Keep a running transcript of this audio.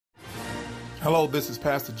Hello, this is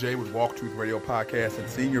Pastor Jay with Walk Truth Radio Podcast and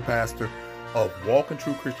Senior Pastor of Walk in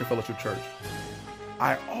Truth Christian Fellowship Church.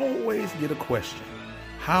 I always get a question: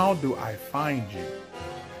 how do I find you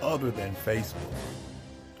other than Facebook?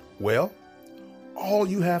 Well, all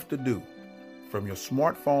you have to do from your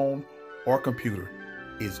smartphone or computer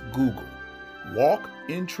is Google Walk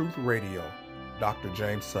in Truth Radio, Dr.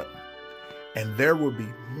 James Sutton, and there will be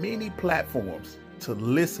many platforms to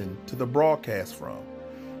listen to the broadcast from.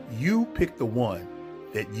 You pick the one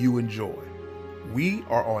that you enjoy. We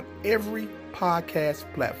are on every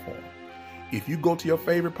podcast platform. If you go to your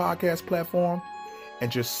favorite podcast platform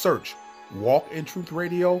and just search Walk in Truth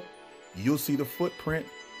Radio, you'll see the footprint,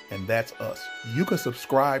 and that's us. You can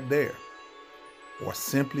subscribe there or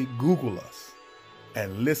simply Google us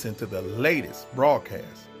and listen to the latest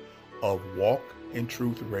broadcast of Walk in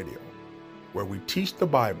Truth Radio, where we teach the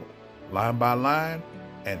Bible line by line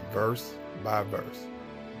and verse by verse.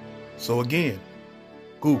 So again,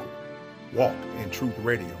 Google Walk in Truth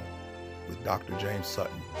Radio with Dr. James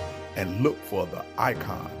Sutton and look for the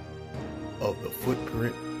icon of the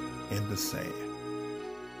footprint in the sand.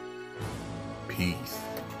 Peace.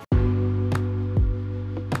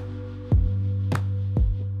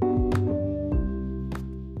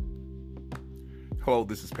 Hello,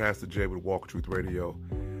 this is Pastor Jay with Walk in Truth Radio.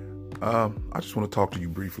 I just want to talk to you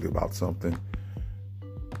briefly about something,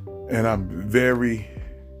 and I'm very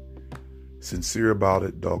sincere about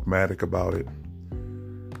it, dogmatic about it.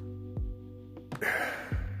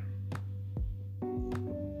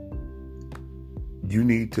 You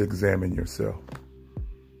need to examine yourself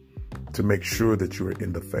to make sure that you are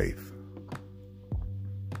in the faith.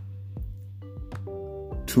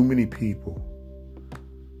 Too many people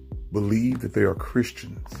believe that they are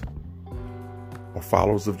Christians or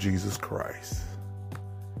followers of Jesus Christ,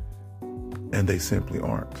 and they simply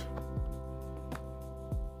aren't.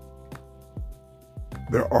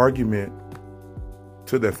 Their argument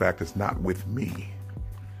to that fact is not with me.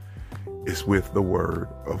 It's with the Word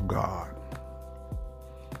of God.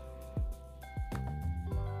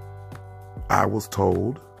 I was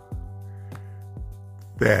told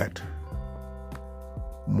that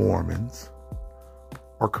Mormons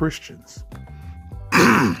are Christians.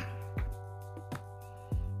 And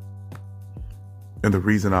the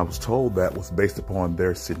reason I was told that was based upon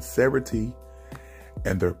their sincerity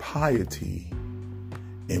and their piety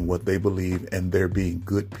in what they believe and their being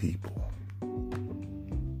good people.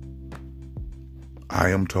 I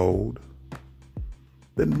am told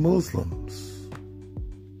that Muslims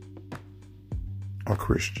are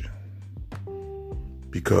Christian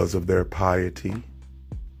because of their piety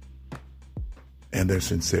and their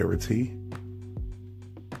sincerity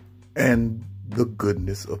and the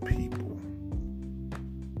goodness of people.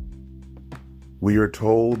 We are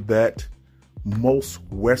told that most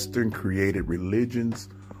Western created religions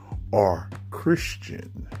are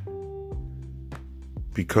Christian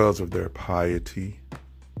because of their piety,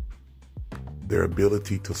 their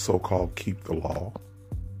ability to so-called keep the law,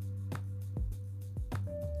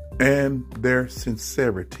 and their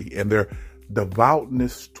sincerity and their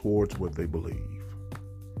devoutness towards what they believe.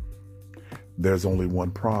 There's only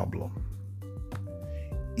one problem.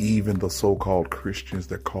 Even the so-called Christians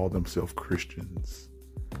that call themselves Christians,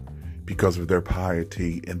 because of their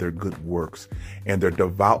piety and their good works and their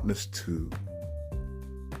devoutness to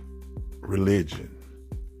religion,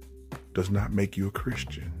 does not make you a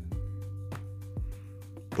Christian.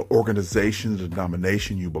 The organization, the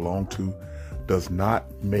denomination you belong to does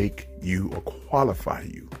not make you or qualify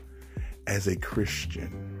you as a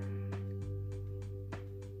Christian.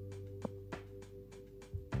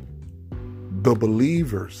 The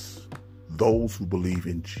believers, those who believe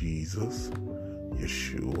in Jesus,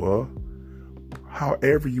 Yeshua,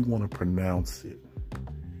 however you want to pronounce it.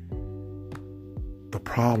 The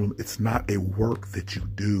problem, it's not a work that you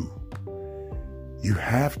do. You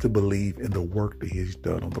have to believe in the work that He's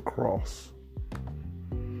done on the cross.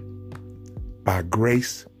 By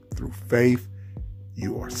grace, through faith,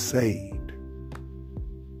 you are saved.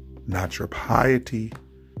 Not your piety,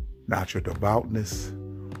 not your devoutness,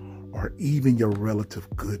 or even your relative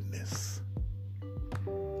goodness.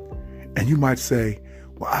 And you might say,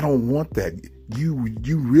 well, I don't want that.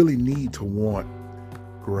 You really need to want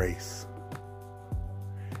grace.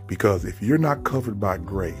 Because if you're not covered by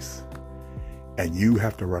grace and you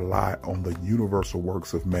have to rely on the universal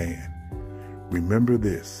works of man, remember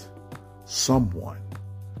this: someone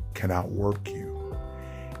can outwork you.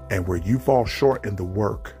 And where you fall short in the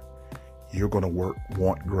work, you're going to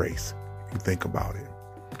want grace. If you think about it.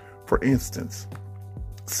 For instance,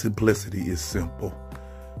 simplicity is simple.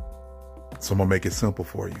 So I'm going to make it simple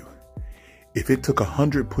for you. If it took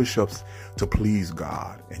 100 push-ups to please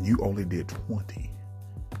God and you only did 20,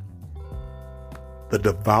 the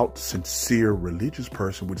devout, sincere, religious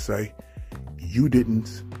person would say, you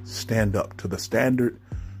didn't stand up to the standard,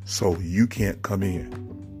 so you can't come in.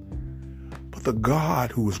 But the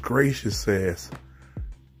God who is gracious says,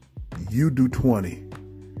 you do 20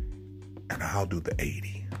 and I'll do the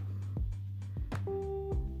 80.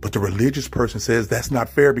 But the religious person says that's not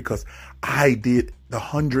fair because I did the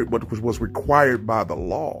 100, what was required by the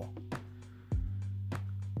law.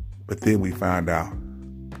 But then we find out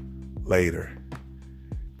later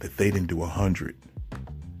that they didn't do 100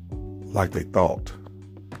 like they thought.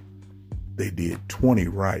 They did 20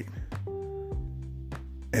 right.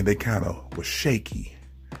 And they kind of were shaky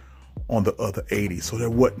on the other 80. So that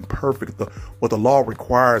wasn't perfect. What the law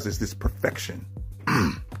requires is this perfection.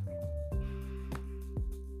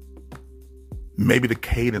 Maybe the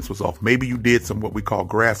cadence was off. Maybe you did some what we call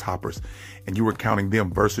grasshoppers and you were counting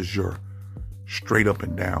them versus your straight up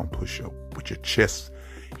and down push-up with your chest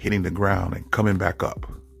hitting the ground and coming back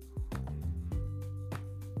up.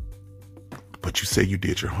 But you say you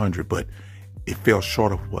did your 100, but it fell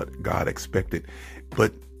short of what God expected.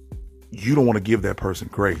 But you don't want to give that person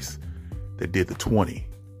grace that did the 20.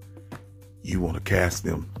 You want to cast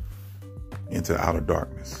them into outer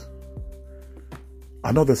darkness.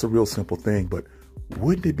 I know that's a real simple thing, but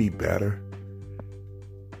wouldn't it be better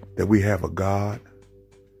that we have a God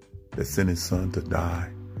that sent his son to die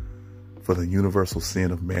for the universal sin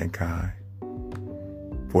of mankind?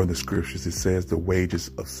 For in the scriptures it says the wages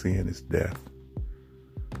of sin is death.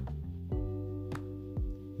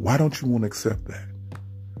 Why don't you want to accept that?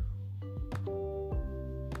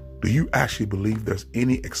 Do you actually believe there's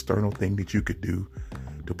any external thing that you could do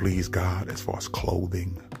to please God as far as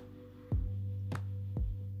clothing,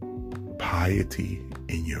 piety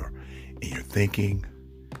in your thinking?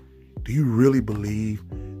 Do you really believe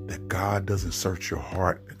that God doesn't search your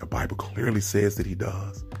heart? And the Bible clearly says that he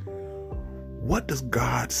does. What does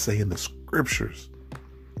God say in the scriptures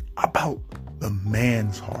about the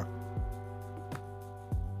man's heart?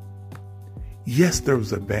 Yes, there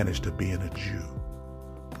was advantage to being a Jew,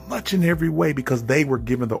 much in every way, because they were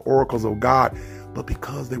given the oracles of God. But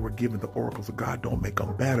because they were given the oracles of God, don't make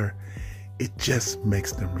them better. It just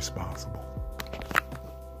makes them responsible.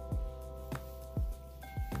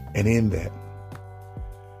 And in that,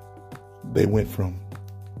 they went from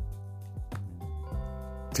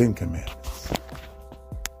 10 commandments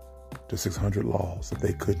to 600 laws that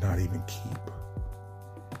they could not even keep.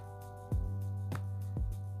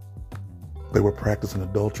 They were practicing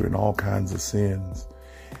adultery and all kinds of sins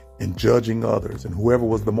and judging others. And whoever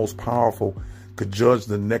was the most powerful could judge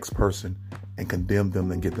the next person and condemn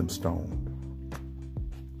them and get them stoned.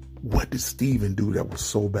 What did Stephen do that was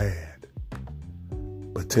so bad?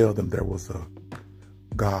 But tell them there was a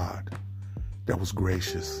God that was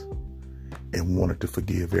gracious and wanted to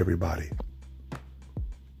forgive everybody.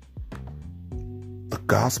 A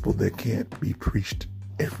gospel that can't be preached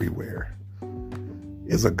everywhere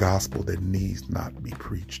is a gospel that needs not be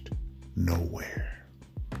preached nowhere.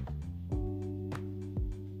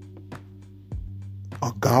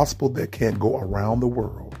 A gospel that can't go around the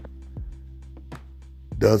world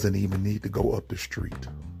doesn't even need to go up the street.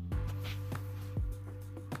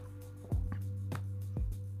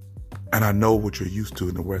 And I know what you're used to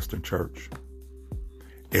in the Western church.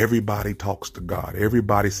 Everybody talks to God.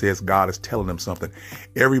 Everybody says God is telling them something.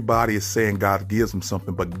 Everybody is saying God gives them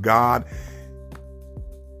something, but God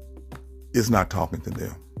is not talking to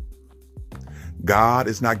them. God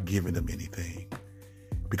is not giving them anything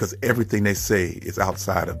because everything they say is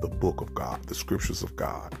outside of the book of God, the scriptures of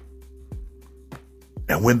God.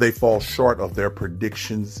 And when they fall short of their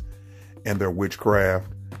predictions and their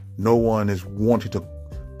witchcraft, no one is wanting to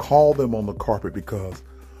call them on the carpet because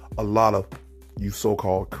a lot of you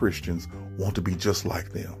so-called Christians want to be just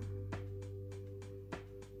like them.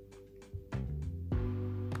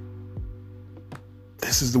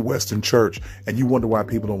 This is the Western church, and you wonder why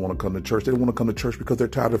people don't want to come to church. They don't want to come to church because they're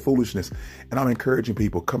tired of foolishness. And I'm encouraging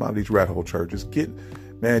people, come out of these rat hole churches.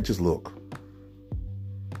 Just look.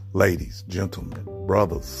 Ladies, gentlemen,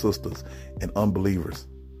 brothers, sisters, and unbelievers,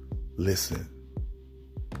 listen.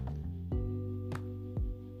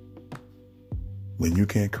 When you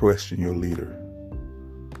can't question your leader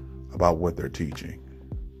about what they're teaching,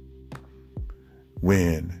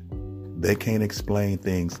 when they can't explain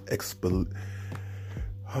things,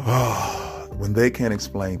 when they can't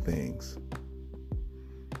explain things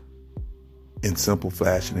in simple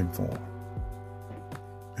fashion and form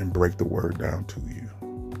and break the word down to you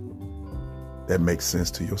that makes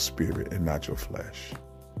sense to your spirit and not your flesh,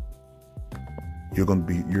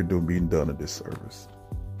 you're being done a disservice.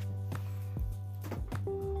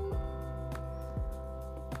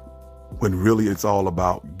 When really it's all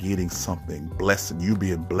about getting something, blessing, you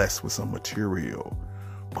being blessed with some material,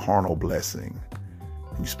 carnal blessing.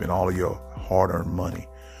 And you spend all of your hard-earned money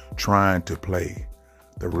trying to play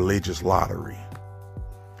the religious lottery.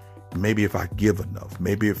 Maybe if I give enough,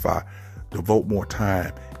 maybe if I devote more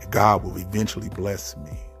time, God will eventually bless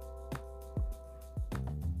me.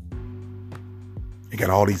 You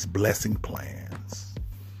got all these blessing plans.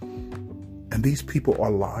 And these people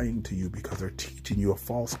are lying to you because they're teaching you a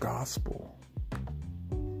false gospel.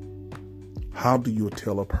 How do you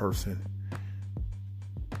tell a person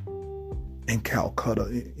in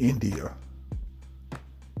Calcutta, India,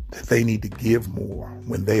 that they need to give more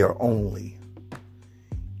when they are only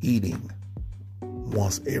eating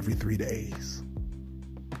once every 3 days?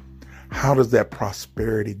 How does that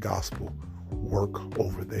prosperity gospel work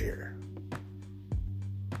over there?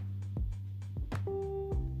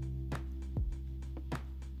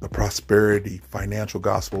 The prosperity financial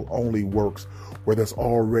gospel only works where there's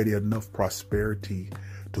already enough prosperity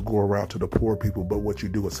to go around to the poor people. But what you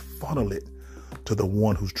do is funnel it to the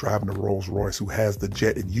one who's driving the Rolls Royce, who has the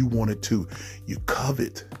jet, and you want it too. You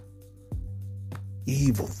covet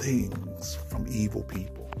evil things from evil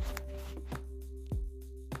people.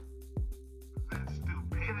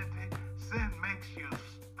 Stupidity. Sin makes you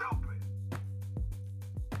stupid.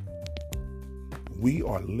 We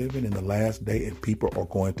are living in the last day, and people are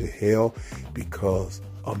going to hell because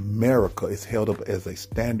America is held up as a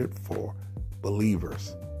standard for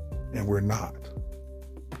believers, and we're not.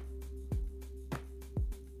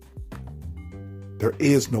 There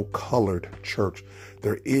is no colored church.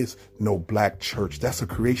 There is no black church. That's a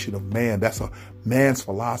creation of man. That's a man's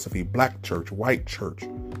philosophy. Black church, white church.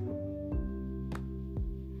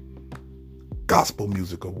 Gospel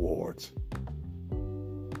music awards.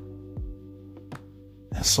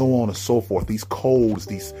 And so on and so forth. These codes,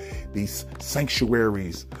 these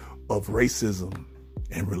sanctuaries of racism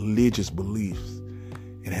and religious beliefs.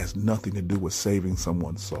 It has nothing to do with saving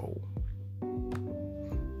someone's soul.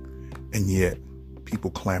 And yet,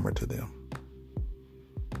 people clamor to them.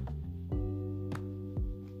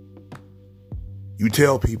 You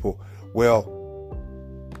tell people, well,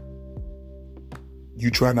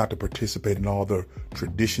 you try not to participate in all the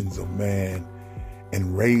traditions of man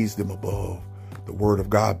and raise them above the word of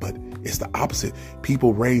God, but it's the opposite.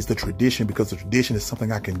 People raise the tradition because the tradition is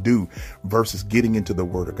something I can do versus getting into the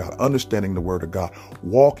word of God, understanding the word of God,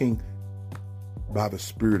 walking by the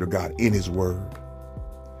Spirit of God in his word.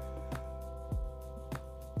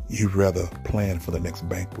 You'd rather plan for the next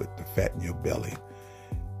banquet to fatten your belly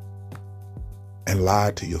and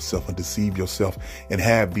lie to yourself and deceive yourself and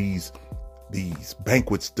have these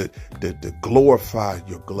banquets that glorify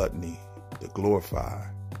your gluttony, to glorify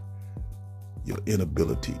your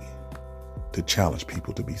inability to challenge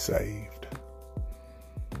people to be saved.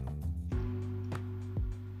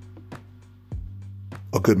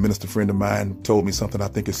 A good minister friend of mine told me something I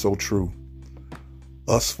think is so true.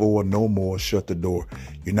 Us for no more, shut the door.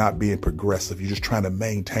 You're not being progressive. You're just trying to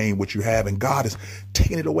maintain what you have, and God is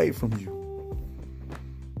taking it away from you.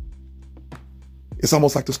 It's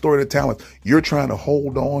almost like the story of the talents. You're trying to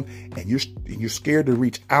hold on, and you're scared to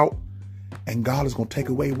reach out, and God is going to take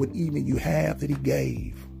away what even you have that he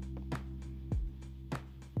gave.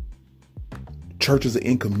 Churches are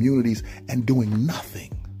in communities and doing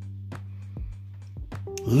nothing,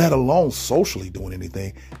 let alone socially doing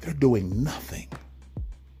anything. They're doing nothing.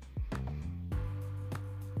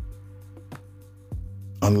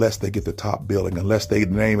 Unless they get the top billing, unless their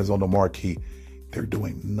name is on the marquee, they're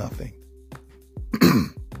doing nothing.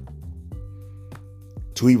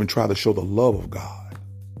 To even try to show the love of God.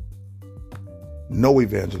 No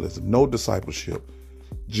evangelism, no discipleship,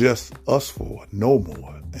 just us four, no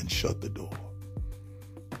more, and shut the door.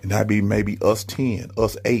 And that'd be maybe us 10,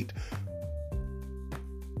 us 8.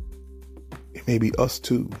 It may be us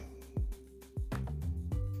 2.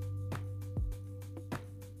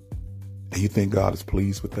 And you think God is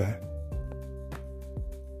pleased with that?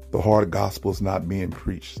 The hard gospel is not being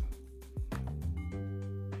preached.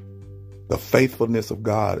 The faithfulness of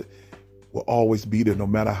God will always be there no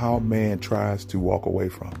matter how man tries to walk away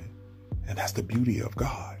from it. And that's the beauty of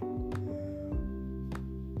God.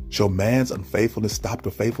 Shall man's unfaithfulness stop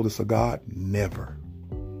the faithfulness of God? Never.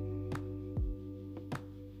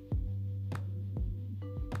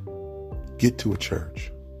 Get to a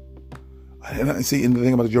church. And see, and the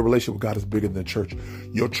thing about your relationship with God is bigger than the church.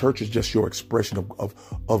 Your church is just your expression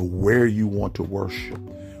of where you want to worship,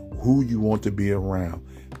 who you want to be around,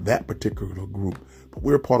 that particular group. But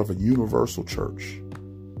we're part of a universal church.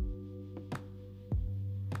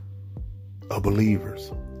 of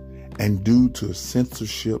believers. And due to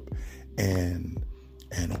censorship and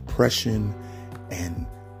oppression and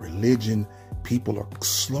religion, people are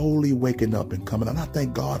slowly waking up and coming. And I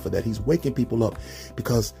thank God for that. He's waking people up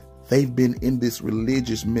because they've been in this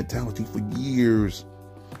religious mentality for years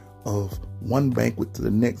of one banquet to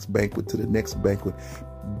the next banquet to the next banquet.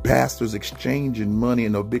 Pastors exchanging money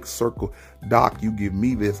in a big circle. Doc, you give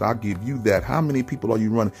me this, I'll give you that. How many people are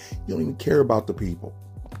you running? You don't even care about the people.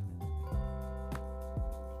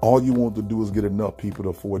 All you want to do is get enough people to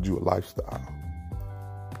afford you a lifestyle.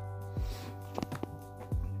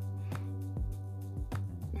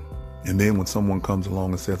 And then when someone comes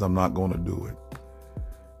along and says, I'm not going to do it,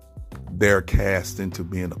 they're cast into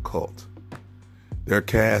being a cult. They're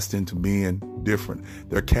cast into being different.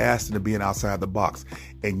 They're cast into being outside the box.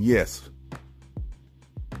 And yes,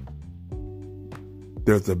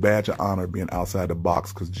 there's a badge of honor being outside the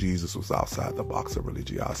box because Jesus was outside the box of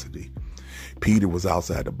religiosity. Peter was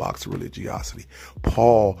outside the box of religiosity.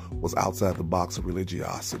 Paul was outside the box of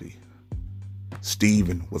religiosity.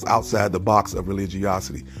 Stephen was outside the box of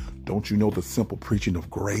religiosity. Don't you know the simple preaching of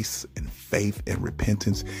grace and faith and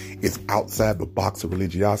repentance is outside the box of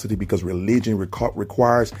religiosity? Because religion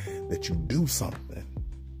requires that you do something,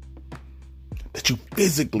 that you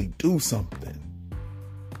physically do something.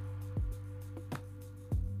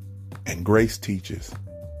 And grace teaches,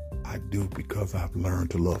 I do because I've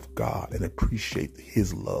learned to love God and appreciate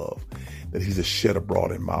his love that he's shed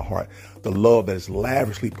abroad in my heart. The love that is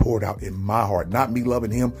lavishly poured out in my heart. Not me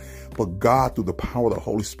loving him, but God through the power of the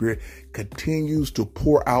Holy Spirit continues to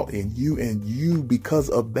pour out in you, and you because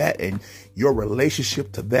of that and your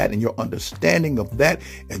relationship to that and your understanding of that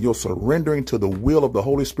and your surrendering to the will of the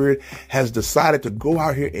Holy Spirit has decided to go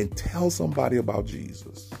out here and tell somebody about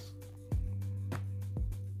Jesus.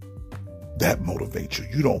 That motivates you.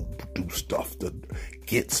 You don't do stuff to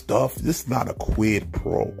get stuff. This is not a quid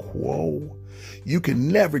pro quo. You can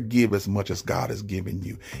never give as much as God has given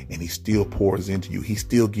you, and he still pours into you. He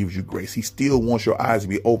still gives you grace. He still wants your eyes to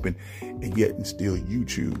be open, and yet and still you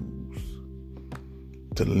choose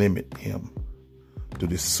to limit him to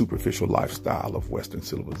this superficial lifestyle of Western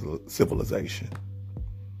civilization.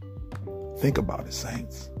 Think about it,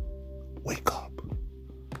 saints. Wake up.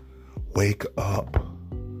 Wake up.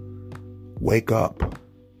 Wake up.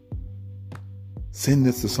 Send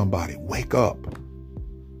this to somebody. Wake up.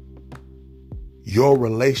 Your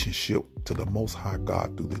relationship to the Most High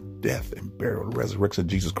God through the death and burial and resurrection of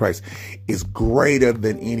Jesus Christ is greater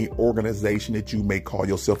than any organization that you may call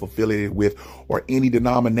yourself affiliated with or any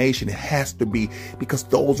denomination. It has to be, because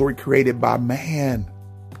those were created by man.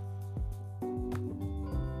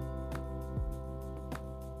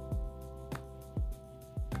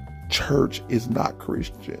 Church is not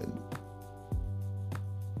Christian.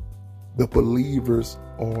 The believers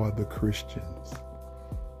are the Christians.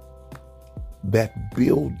 That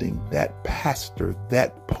building, that pastor,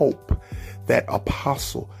 that pope, that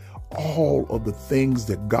apostle, all of the things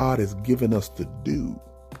that God has given us to do.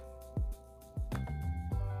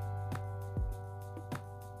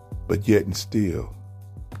 But yet and still,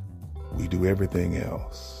 we do everything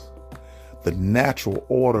else. The natural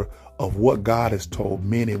order of what God has told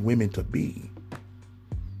men and women to be.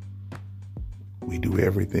 We do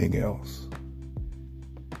everything else.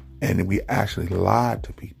 And we actually lied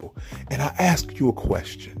to people. And I ask you a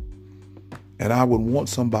question. And I would want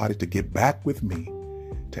somebody to get back with me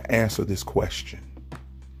to answer this question.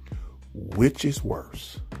 Which is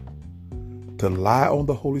worse? To lie on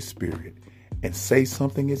the Holy Spirit and say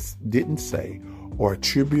something it didn't say, or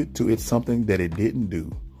attribute to it something that it didn't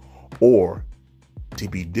do, or to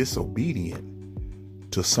be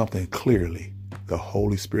disobedient to something clearly the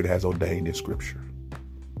Holy Spirit has ordained in Scripture.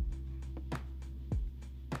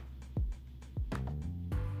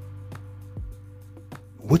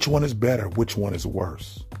 Which one is better? Which one is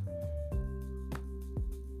worse?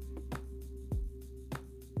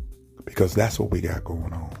 Because that's what we got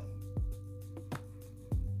going on.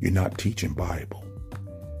 You're not teaching Bible.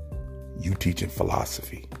 You teaching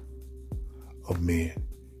philosophy of men.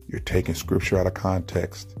 You're taking Scripture out of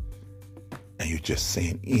context and you're just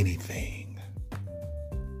saying anything.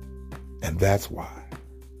 And that's why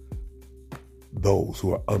those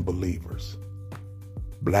who are unbelievers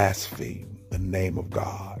blaspheme the name of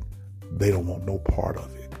God. They don't want no part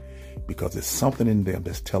of it because there's something in them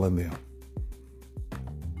that's telling them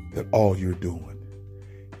that all you're doing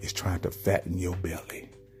is trying to fatten your belly,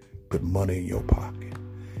 put money in your pocket,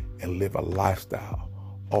 and live a lifestyle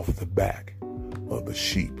off the back of the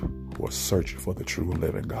sheep who are searching for the true and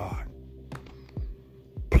living God.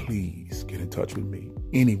 Please get in touch with me.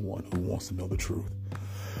 Anyone who wants to know the truth.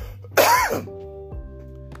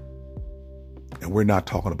 And we're not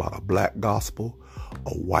talking about a black gospel,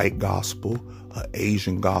 a white gospel, an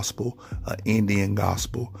Asian gospel, an Indian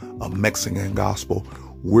gospel, a Mexican gospel.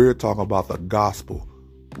 We're talking about the gospel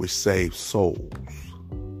which saves souls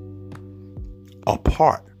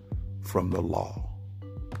apart from the law.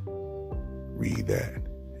 Read that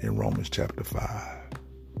in Romans chapter 5.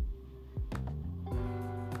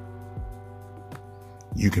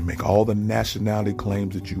 You can make all the nationality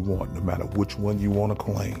claims that you want, no matter which one you want to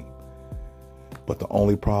claim. But the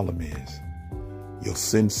only problem is your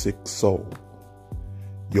sin-sick soul,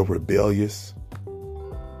 your rebellious,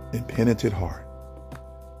 impenitent heart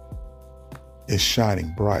is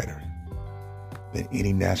shining brighter than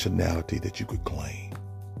any nationality that you could claim.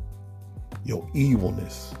 Your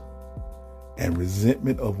evilness and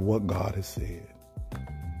resentment of what God has said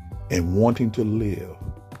and wanting to live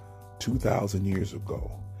 2,000 years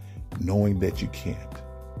ago, knowing that you can't,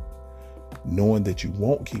 knowing that you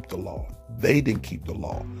won't keep the law. They didn't keep the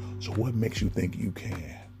law. So what makes you think you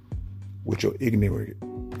can with your ignorant,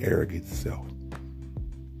 arrogant self?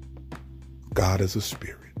 God is a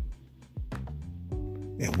spirit,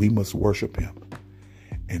 and we must worship him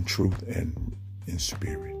in truth and in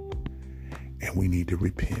spirit. And we need to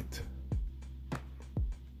repent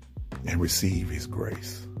and receive his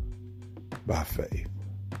grace by faith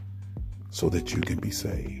so that you can be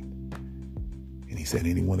saved. And he said,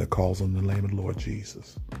 anyone that calls on the name of the Lord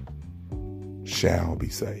Jesus shall be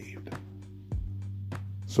saved.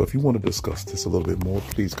 So if you want to discuss this a little bit more,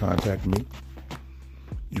 please contact me.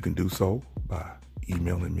 You can do so by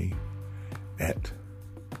emailing me at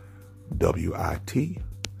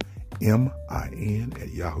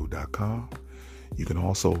witmin@yahoo.com. You can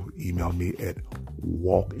also email me at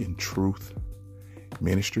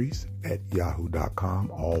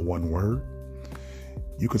walkintruthministries@yahoo.com, all one word.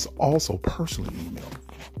 You can also personally email me,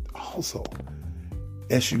 also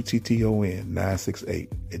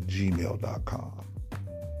sutton968@gmail.com.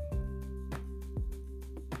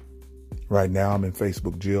 Right now I'm in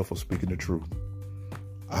Facebook jail for speaking the truth.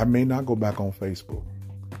 I may not go back on Facebook,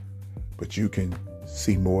 but you can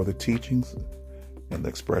see more of the teachings and the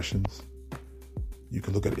expressions. You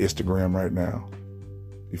can look at Instagram right now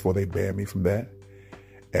before they ban me from that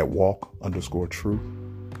at walk_truth.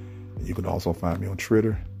 And you can also find me on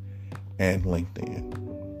Twitter and LinkedIn.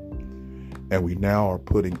 And we now are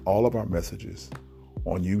putting all of our messages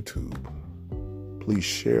on YouTube. Please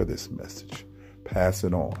share this message. Pass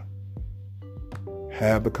it on.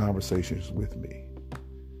 Have the conversations with me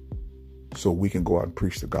so we can go out and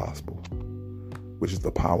preach the gospel, which is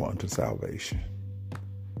the power unto salvation,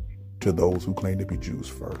 to those who claim to be Jews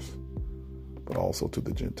first, but also to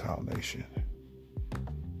the Gentile nation.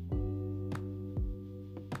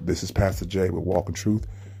 This is Pastor Jay with Walk in Truth,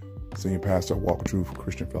 Senior Pastor of Walk in Truth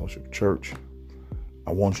Christian Fellowship Church.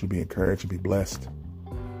 I want you to be encouraged and be blessed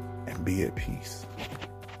and be at peace.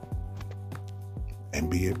 And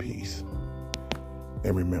be at peace.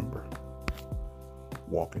 And remember,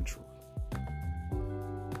 walk in truth.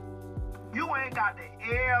 You ain't got to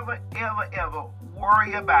ever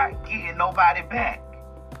worry about getting nobody back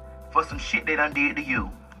for some shit they done did to you.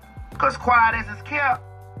 Because quiet as it's kept,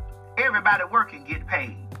 everybody working get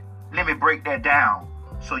paid. Let me break that down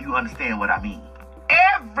so you understand what I mean.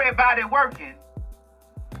 Everybody working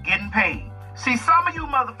getting paid. See, some of you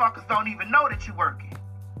motherfuckers don't even know that you're working.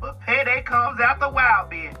 But payday comes after a while,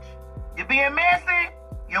 bitch. You being messy,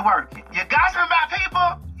 you're working. You gossiping about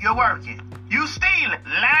people, you're working. You stealing,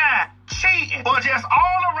 lying, cheating, or just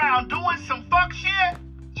all around doing some fuck shit,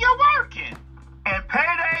 you're working. And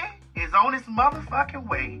payday is on its motherfucking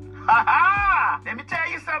way. Ha ha! Let me tell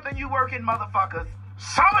you something, you working motherfuckers.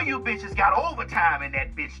 Some of you bitches got overtime in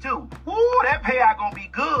that bitch too. Ooh, that payout gonna be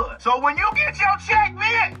good. So when you get your check,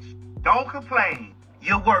 bitch, don't complain.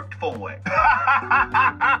 You worked for it.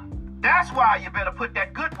 That's why you better put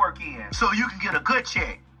that good work in so you can get a good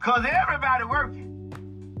check. Because everybody working,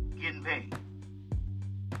 getting paid.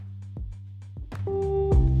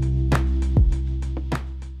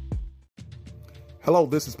 Hello,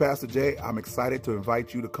 this is Pastor Jay. I'm excited to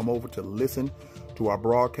invite you to come over to listen to our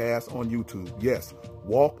broadcast on YouTube. Yes,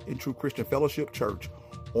 Walk in True Christian Fellowship Church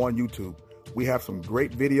on YouTube. We have some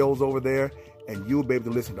great videos over there, and you'll be able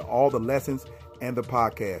to listen to all the lessons and the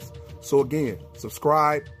podcast. So again,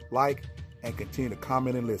 subscribe, like, and continue to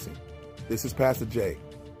comment and listen. This is Pastor Jay.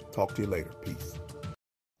 Talk to you later. Peace.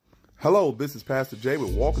 Hello, this is Pastor Jay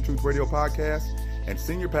with Walk in Truth Radio Podcast and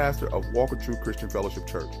Senior Pastor of Walk in Truth Christian Fellowship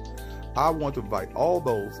Church. I want to invite all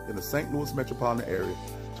those in the St. Louis metropolitan area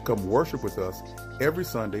to come worship with us every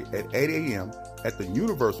Sunday at 8 a.m. at the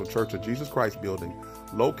Universal Church of Jesus Christ building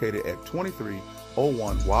located at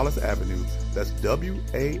 2301 Wallace Avenue That's WALLIS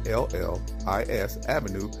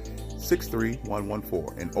Avenue,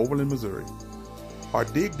 63114 in Overland, Missouri. Our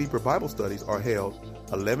Dig Deeper Bible studies are held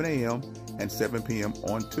 11 a.m. and 7 p.m.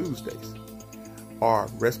 on Tuesdays. Our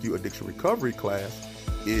Rescue Addiction Recovery class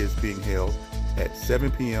is being held at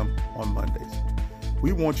 7 p.m. on Mondays.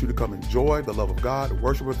 We want you to come enjoy the love of God,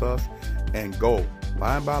 worship with us, and go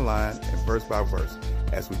line by line and verse by verse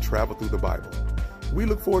as we travel through the Bible. We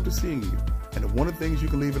look forward to seeing you, and one of the things you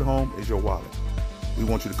can leave at home is your wallet. We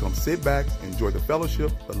want you to come sit back, enjoy the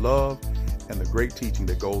fellowship, the love, and the great teaching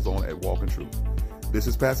that goes on at Walk in Truth. This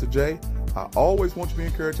is Pastor Jay. I always want you to be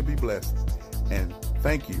encouraged to be blessed, and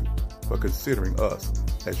thank you for considering us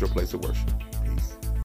as your place of worship.